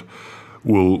instead,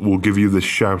 we'll give you this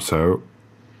shout out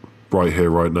right here,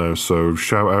 right now. So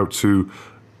shout out to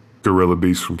Gorilla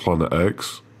Beast from Planet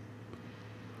X.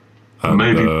 And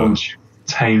maybe once you've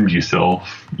tamed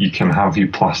yourself, you can have your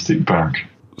plastic bag.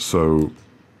 So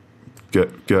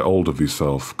get hold of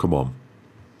yourself. Come on.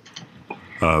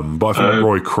 But I think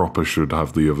Roy Cropper should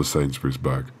have the other Sainsbury's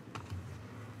bag.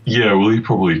 Yeah, well, he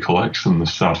probably collects them, the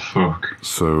sad fuck.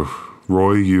 So,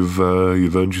 Roy, you've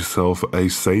earned yourself a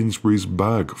Sainsbury's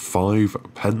bag, 5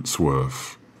 pence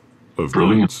worth of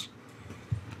Brilliant. goods.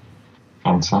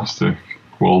 Fantastic.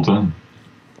 Well done.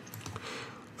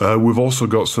 We've also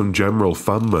got some general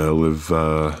fan mail if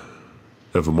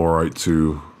I'm all right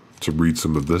to read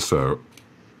some of this out.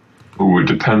 Oh, it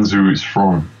depends who it's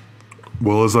from.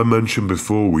 Well, as I mentioned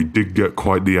before, we did get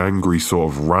quite the angry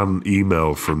sort of rant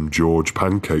email from George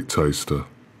Pancake Taster.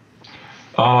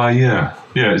 Yeah.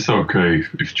 Yeah, it's okay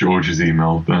if George is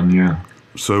emailed, then, yeah.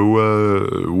 So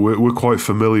we're quite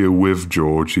familiar with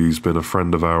George. He's been a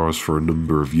friend of ours for a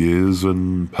number of years,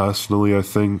 and personally, I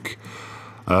think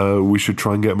we should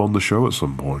try and get him on the show at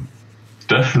some point.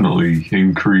 Definitely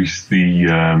increase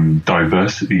the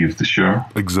diversity of the show.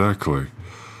 Exactly.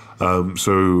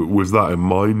 So with that in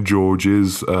mind, George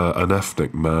is an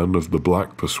ethnic man of the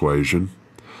black persuasion,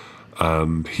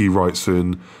 and he writes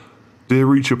in, "Dear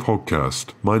Reicher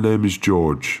Podcast, my name is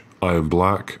George. I am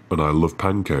black and I love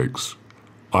pancakes.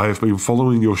 I have been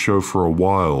following your show for a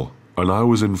while, and I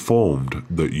was informed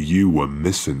that you were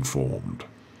misinformed."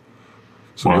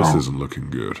 So Wow. This isn't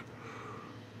looking good.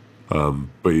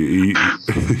 But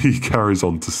he carries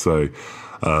on to say,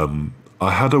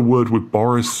 "I had a word with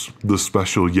Boris, the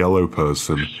special yellow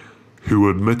person, who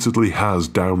admittedly has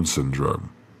Down syndrome.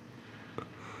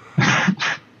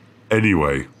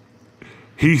 Anyway,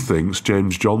 he thinks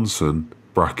James Johnson,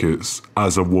 brackets,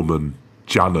 as a woman,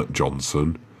 Janet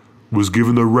Johnson, was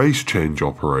given a race change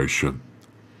operation.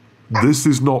 This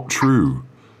is not true,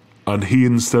 and he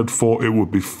instead thought it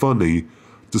would be funny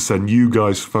to send you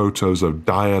guys photos of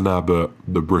Diane Abbott,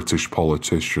 the British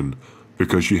politician,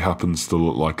 because she happens to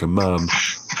look like a man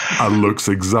and looks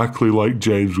exactly like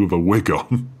James with a wig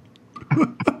on."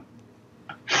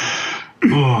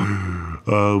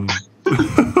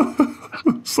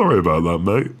 Sorry about that,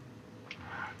 mate.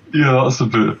 Yeah, that's a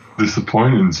bit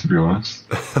disappointing, to be honest.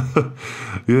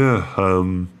 Yeah.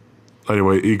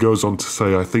 Anyway, he goes on to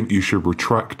say, "I think you should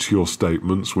retract your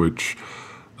statements," which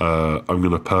I'm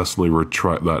going to personally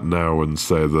retract that now and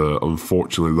say that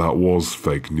unfortunately that was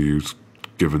fake news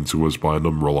given to us by an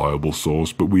unreliable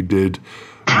source. But we did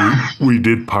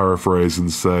paraphrase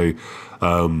and say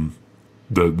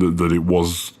that it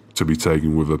was to be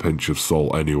taken with a pinch of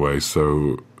salt anyway.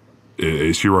 So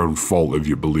it's your own fault if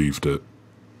you believed it.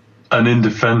 And in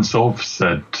defense of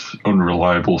said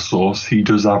unreliable source, he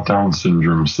does have Down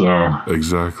syndrome, so...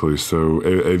 Exactly. So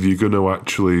if you're going to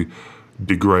actually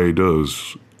degrade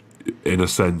us, in a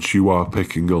sense, you are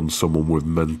picking on someone with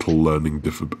mental learning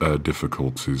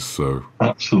difficulties. So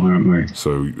absolutely.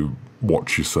 So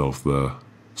watch yourself there,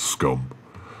 scum.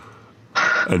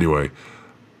 Anyway,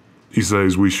 he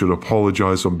says we should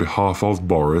apologise on behalf of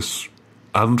Boris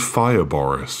and fire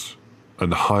Boris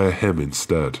and hire him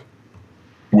instead.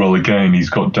 Well, again, he's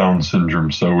got Down syndrome,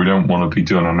 so we don't want to be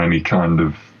done on any kind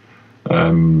of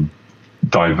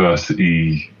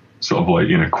diversity, sort of like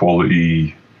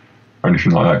inequality or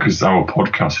anything like that, because our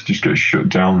podcast just gets shut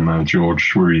down there,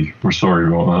 George. We're sorry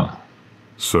about that.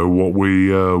 So what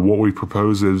we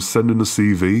propose is send in a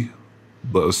CV.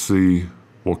 Let us see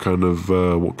what kind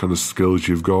of skills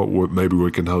you've got. Maybe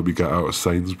we can help you get out of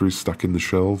Sainsbury's, stacking the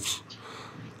shelves.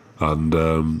 And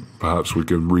perhaps we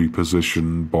can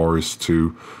reposition Boris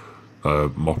to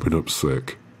mopping up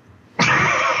sick.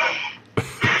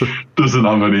 Doesn't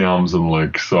have any arms and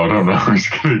legs, so I don't know how he's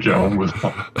going to get on with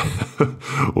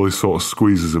that. Well, he sort of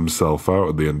squeezes himself out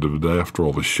at the end of the day after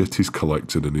all the shit he's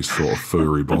collected in his sort of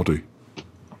furry body.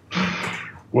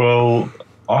 Well,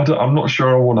 I'm not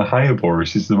sure I want to hire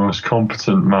Boris. He's the most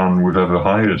competent man we've ever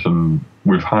hired, and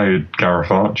we've hired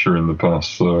Gareth Archer in the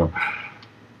past. So,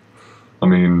 I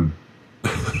mean,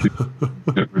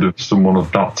 get rid of someone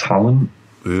of that talent.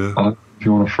 Yeah. I don't know if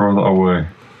you want to throw that away.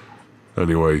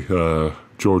 Anyway,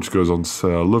 George goes on to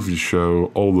say, I love your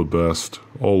show, all the best,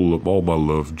 all my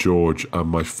love, George, and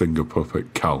my finger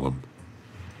puppet, Callum.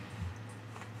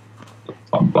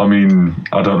 I mean,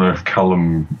 I don't know if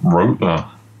Callum wrote that,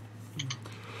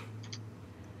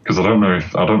 because I don't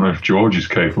know if George is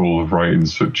capable of writing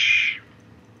such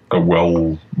a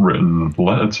well-written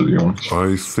letter, to be honest.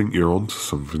 I think you're onto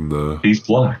something there. He's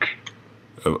black.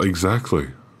 Exactly.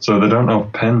 So they don't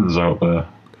have pens out there.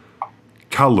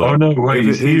 Callum. Oh, no, wait,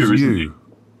 he's here, isn't he?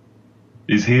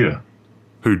 He's here.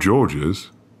 Who, George is?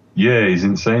 Yeah, he's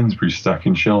in Sainsbury's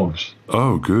stacking shelves.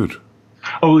 Oh, good.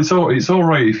 Oh, it's all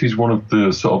right if he's one of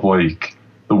the sort of like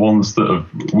the ones that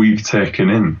we've taken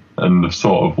in and have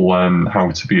sort of learned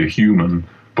how to be a human.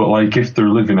 But like if they're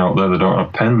living out there, they don't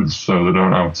have pens, so they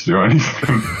don't have to do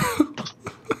anything.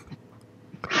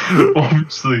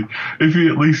 Obviously, if he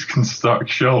at least can stack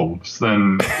shelves,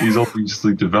 then he's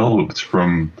obviously developed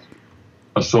from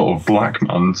a sort of black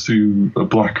man to a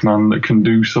black man that can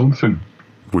do something.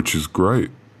 Which is great.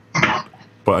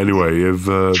 But anyway,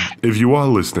 if you are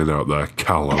listening out there,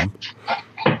 Callum,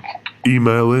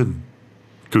 email in,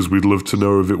 because we'd love to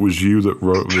know if it was you that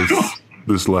wrote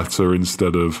this letter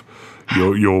instead of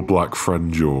your black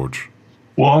friend George.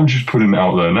 Well, I'm just putting it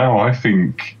out there now. I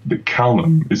think that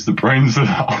Callum is the brains of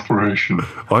that operation.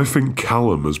 I think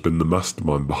Callum has been the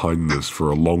mastermind behind this for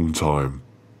a long time.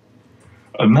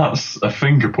 And that's a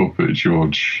finger puppet,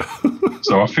 George.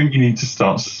 So I think you need to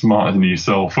start smartening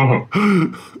yourself up.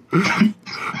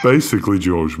 Basically,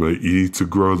 George, mate, you need to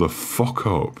grow the fuck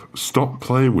up. Stop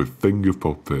playing with finger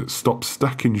puppets. Stop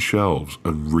stacking shelves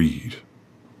and read.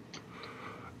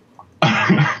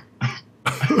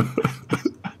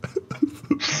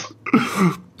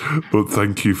 But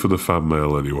thank you for the fan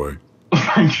mail anyway.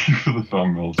 Thank you for the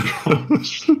fan mail,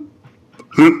 George.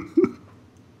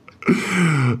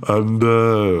 And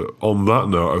on that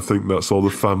note, I think that's all the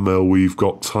fan mail we've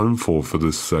got time for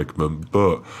this segment.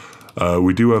 But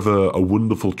we do have a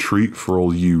wonderful treat for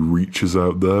all you reachers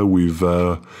out there.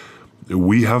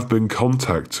 We have been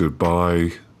contacted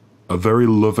by a very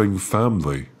loving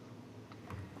family.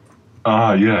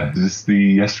 Ah, yeah. Is this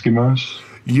the Eskimos?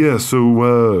 Yeah,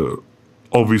 so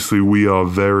obviously we are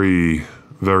very,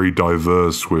 very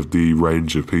diverse with the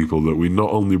range of people that we not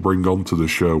only bring onto the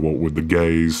show, what with the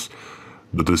gays,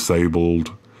 the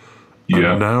disabled,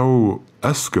 and now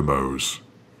Eskimos.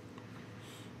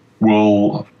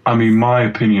 Well, I mean, my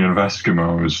opinion of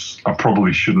Eskimos, I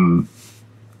probably shouldn't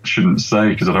say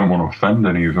because I don't want to offend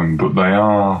any of them, but they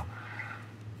are,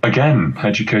 again,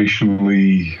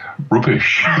 educationally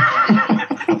rubbish.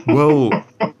 Well,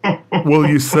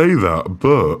 you say that,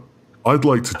 but I'd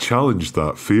like to challenge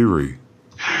that theory.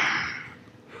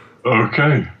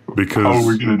 Okay. Because how are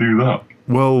we going to do that?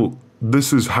 Well,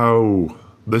 this is how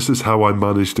I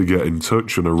managed to get in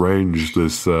touch and arrange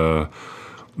this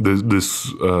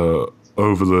this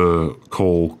over the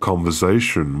call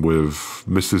conversation with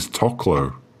Mrs.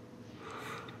 Toklo.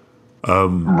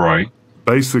 Right.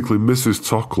 Basically, Mrs.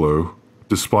 Toklo,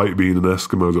 despite being an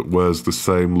Eskimo that wears the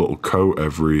same little coat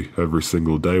every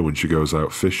single day when she goes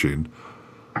out fishing,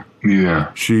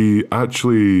 yeah, she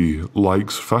actually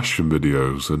likes fashion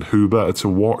videos, and who better to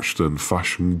watch than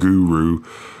fashion guru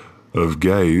of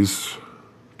gays,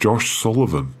 Josh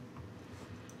Sullivan.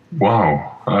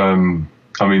 Wow.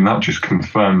 I mean, that just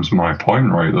confirms my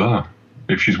point right there.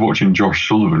 If she's watching Josh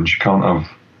Sullivan, she can't have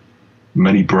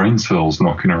many brain cells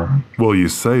knocking around. Well, you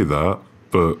say that,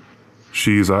 but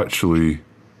she's actually,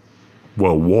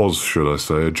 was, should I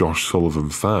say, a Josh Sullivan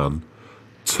fan,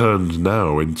 turned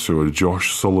now into a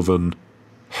Josh Sullivan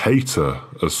hater,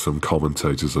 as some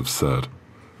commentators have said.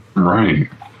 Right.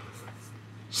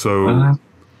 So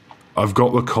I've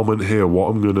got the comment here. What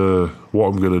I'm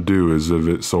gonna do is, if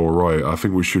it's all right, I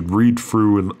think we should read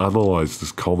through and analyze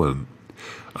this comment,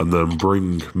 and then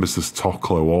bring Mrs.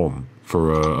 Toklo on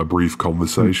for a brief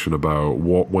conversation about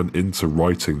what went into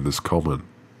writing this comment.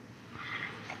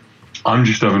 I'm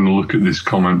just having a look at this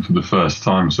comment for the first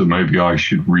time, so maybe I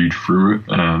should read through it.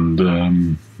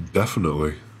 And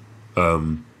definitely.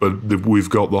 But we've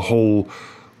got the whole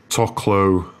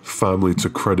Toklo family to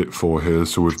credit for here.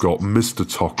 So we've got Mr.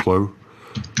 Toklo,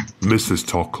 Mrs.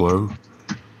 Toklo,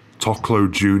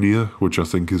 Toklo Jr., which I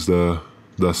think is their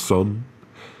son,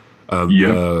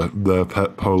 and their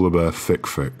pet polar bear,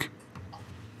 Thick.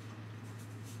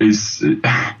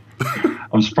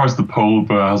 I'm surprised the polar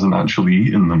bear hasn't actually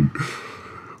eaten them.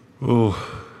 Oh,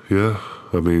 yeah.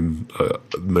 I mean,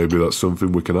 maybe that's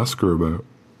something we can ask her about.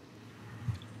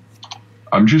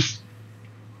 I'm just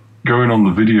going on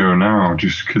the video now,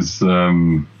 just because.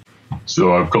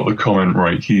 So I've got the comment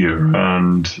right here,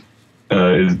 and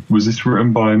was this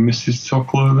written by Mrs.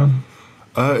 Toklo then?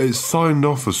 It's signed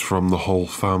off as from the whole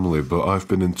family, but I've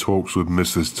been in talks with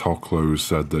Mrs. Toklo, who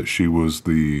said that she was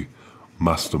the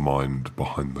mastermind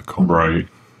behind the comment. Right.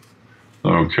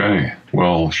 Okay.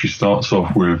 Well, she starts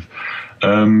off with,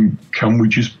 can we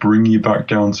just bring you back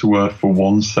down to earth for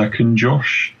 1 second,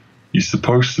 Josh? You're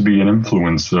supposed to be an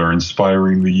influencer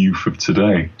inspiring the youth of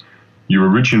today. Your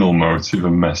original motive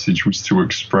and message was to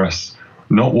express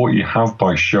not what you have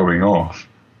by showing off,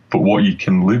 but what you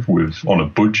can live with on a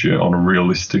budget, on a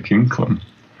realistic income.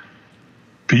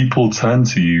 People turn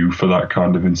to you for that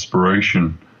kind of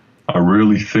inspiration. I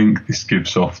really think this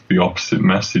gives off the opposite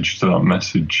message to that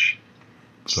message,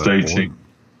 stating,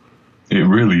 it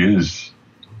really is.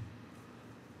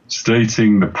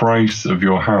 Stating the price of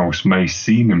your house may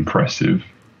seem impressive,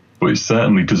 but it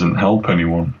certainly doesn't help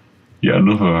anyone. Yet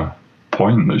another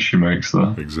point that she makes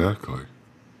there. Exactly.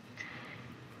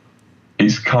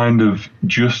 It's kind of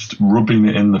just rubbing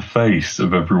it in the face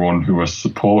of everyone who has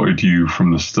supported you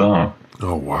from the start.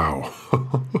 Oh, wow.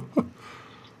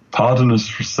 Pardon us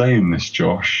for saying this,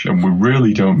 Josh, and we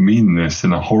really don't mean this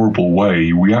in a horrible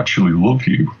way. We actually love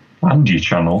you and your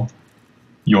channel.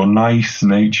 Your nice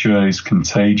nature is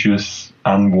contagious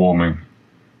and warming,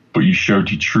 but you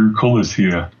showed your true colours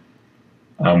here,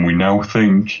 and we now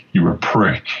think you're a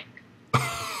prick.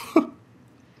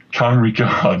 Kind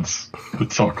regards, the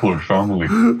Toklo family.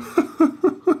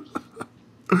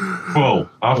 Well,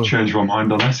 I've changed my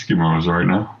mind on Eskimos right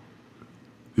now.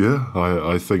 Yeah,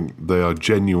 I think they are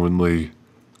genuinely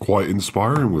quite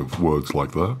inspiring with words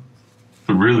like that.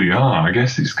 They really are. I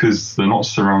guess it's because they're not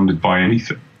surrounded by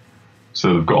anything.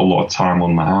 So they've got a lot of time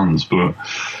on their hands. But,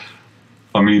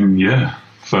 I mean, yeah,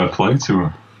 fair play to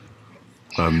her.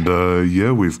 And,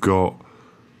 yeah, we've got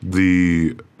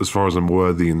as far as I'm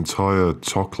aware, the entire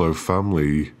Toklo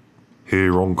family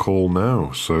here on call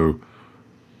now. So,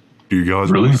 do you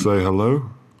guys want to say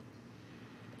hello?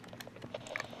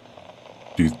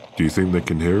 Do you think they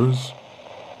can hear us?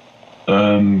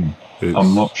 I'm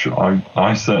not sure.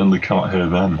 I certainly can't hear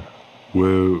them.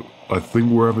 I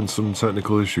think we're having some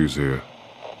technical issues here.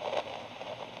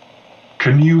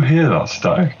 Can you hear that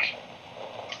static?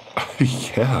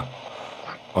 Yeah.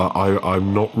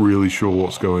 I'm not really sure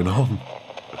what's going on.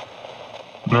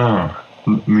 No,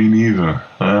 me neither.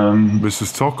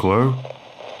 Mrs. Toklo?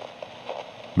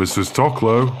 Mrs.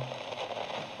 Toklo?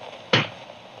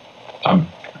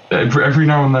 Every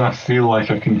now and then I feel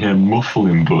like I can hear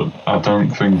muffling, but I don't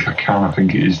think I can. I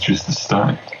think it is just the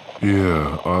static.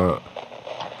 Yeah, I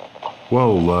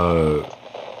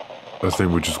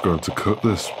think we're just going to cut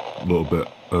this a little bit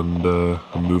and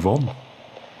move on.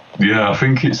 Yeah, I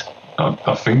think it's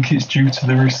due to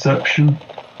the reception.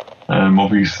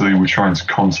 Obviously, we're trying to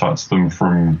contact them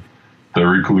from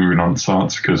their igloo in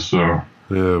Antarctica, so...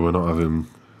 Yeah, we're not having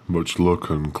much luck,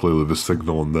 and clearly the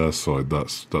signal on their side,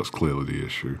 that's clearly the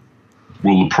issue.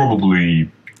 Well, they're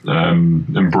probably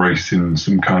embracing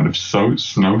some kind of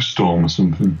snowstorm or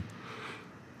something.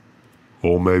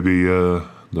 Or maybe the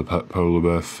pet polar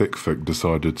bear Thick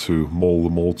decided to maul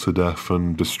them all to death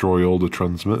and destroy all the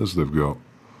transmitters they've got.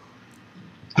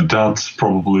 The dad's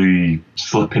probably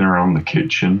slipping around the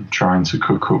kitchen, trying to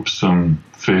cook up some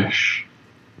fish.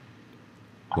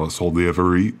 That's all they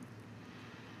ever eat.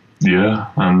 Yeah,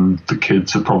 and the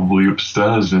kids are probably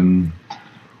upstairs in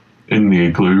the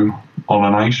igloo on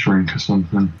an ice rink or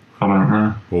something. I don't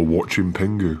know. Or watching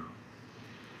Pingu.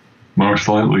 Most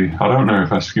likely. I don't know if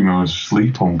Eskimos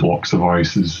sleep on blocks of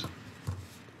ices.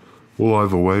 Well,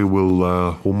 either way,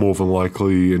 we'll more than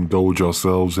likely indulge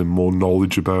ourselves in more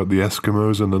knowledge about the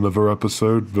Eskimos in another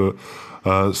episode, but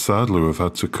sadly we've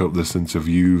had to cut this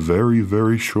interview very,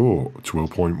 very short to a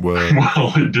point where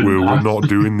we're not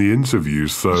doing the interview,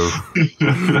 so...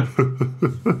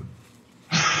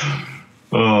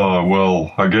 Oh,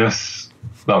 well, I guess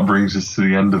that brings us to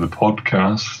the end of the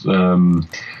podcast.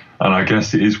 And I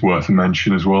guess it is worth a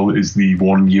mention as well. It is the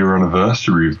 1 year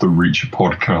anniversary of the Reicher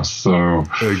Podcast. So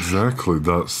exactly,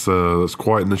 that's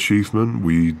quite an achievement.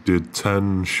 We did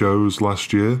 10 shows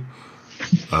last year,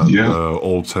 and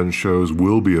all 10 shows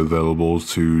will be available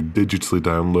to digitally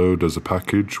download as a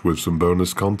package with some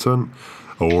bonus content.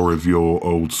 Or if you're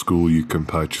old school, you can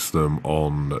purchase them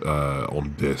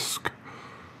on disc.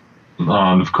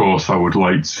 And of course, I would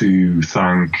like to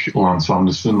thank Lance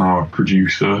Anderson, our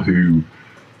producer, who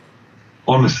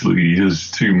honestly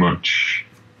does too much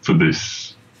for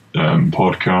this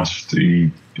podcast.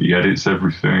 He edits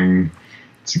everything.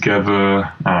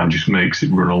 together and just makes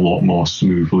it run a lot more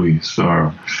smoothly.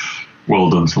 So, well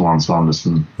done to Lance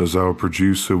Anderson. As our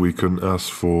producer, we couldn't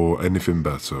ask for anything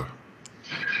better.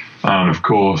 And of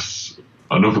course,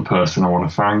 another person I want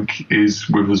to thank is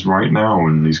with us right now,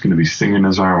 and he's going to be singing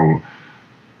us out.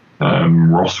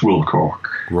 Ross Wilcock.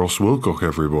 Ross Wilcock,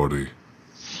 everybody.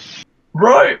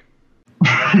 Right.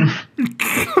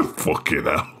 Fucking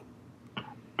hell.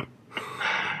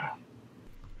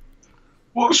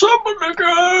 What's happening,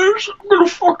 guys? I'm gonna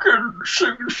fucking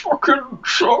sing fucking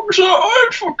songs that I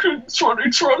fucking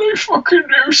 2020 fucking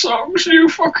new songs, new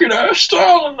fucking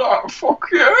hairstyle and that. Fuck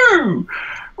you.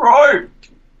 Right.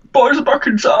 Boys are back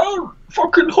in town.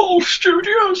 Fucking whole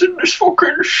studio's in this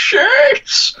fucking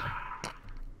shit.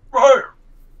 Right.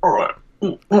 Alright.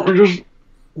 Let me just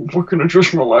fucking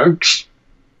adjust my legs.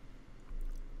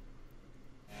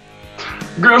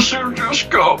 Guess who just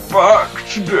got back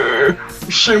today?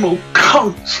 The same old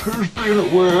cunt who's been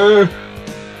away.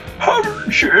 Haven't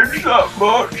changed that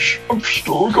much. I've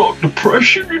still got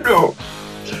depression, you know.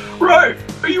 Right,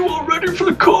 are you all ready for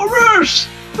the chorus?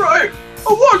 Right,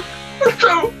 a 1, a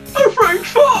 2, a 3,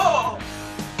 4.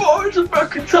 Boys are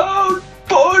back in town.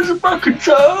 Boys are back in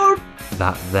town.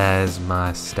 There's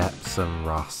my stepson,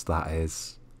 Ross, that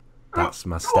is. That's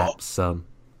my stepson.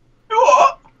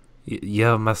 What?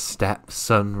 You're my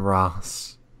stepson,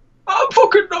 Ross. I'm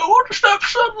fucking not what a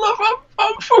stepson, love.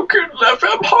 I'm fucking left.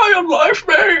 I'm high on life,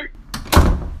 mate.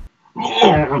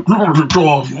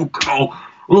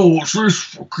 Oh, what's this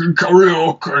fucking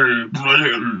karaoke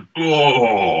playing?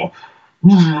 Oh,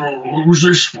 who's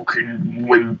this fucking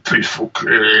wimpy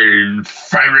fucking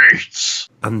ferret?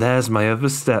 And there's my other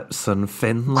stepson,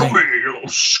 Finley. Come here, you little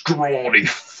scrawny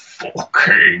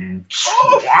fucking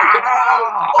twat.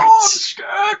 Oh,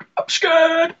 I'm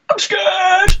scared. I'm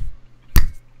scared.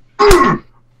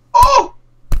 Oh!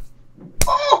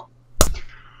 Oh!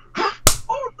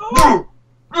 Oh no!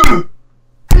 I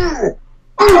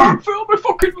can't feel my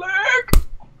fucking leg!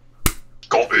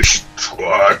 Scottish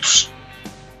twats!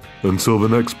 Until the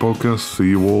next podcast, see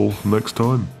you all next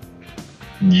time.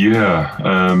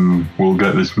 Yeah, we'll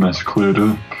get this mess cleared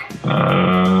up.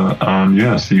 And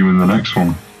yeah, see you in the next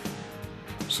one.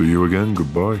 See you again.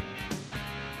 Goodbye.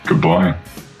 Goodbye.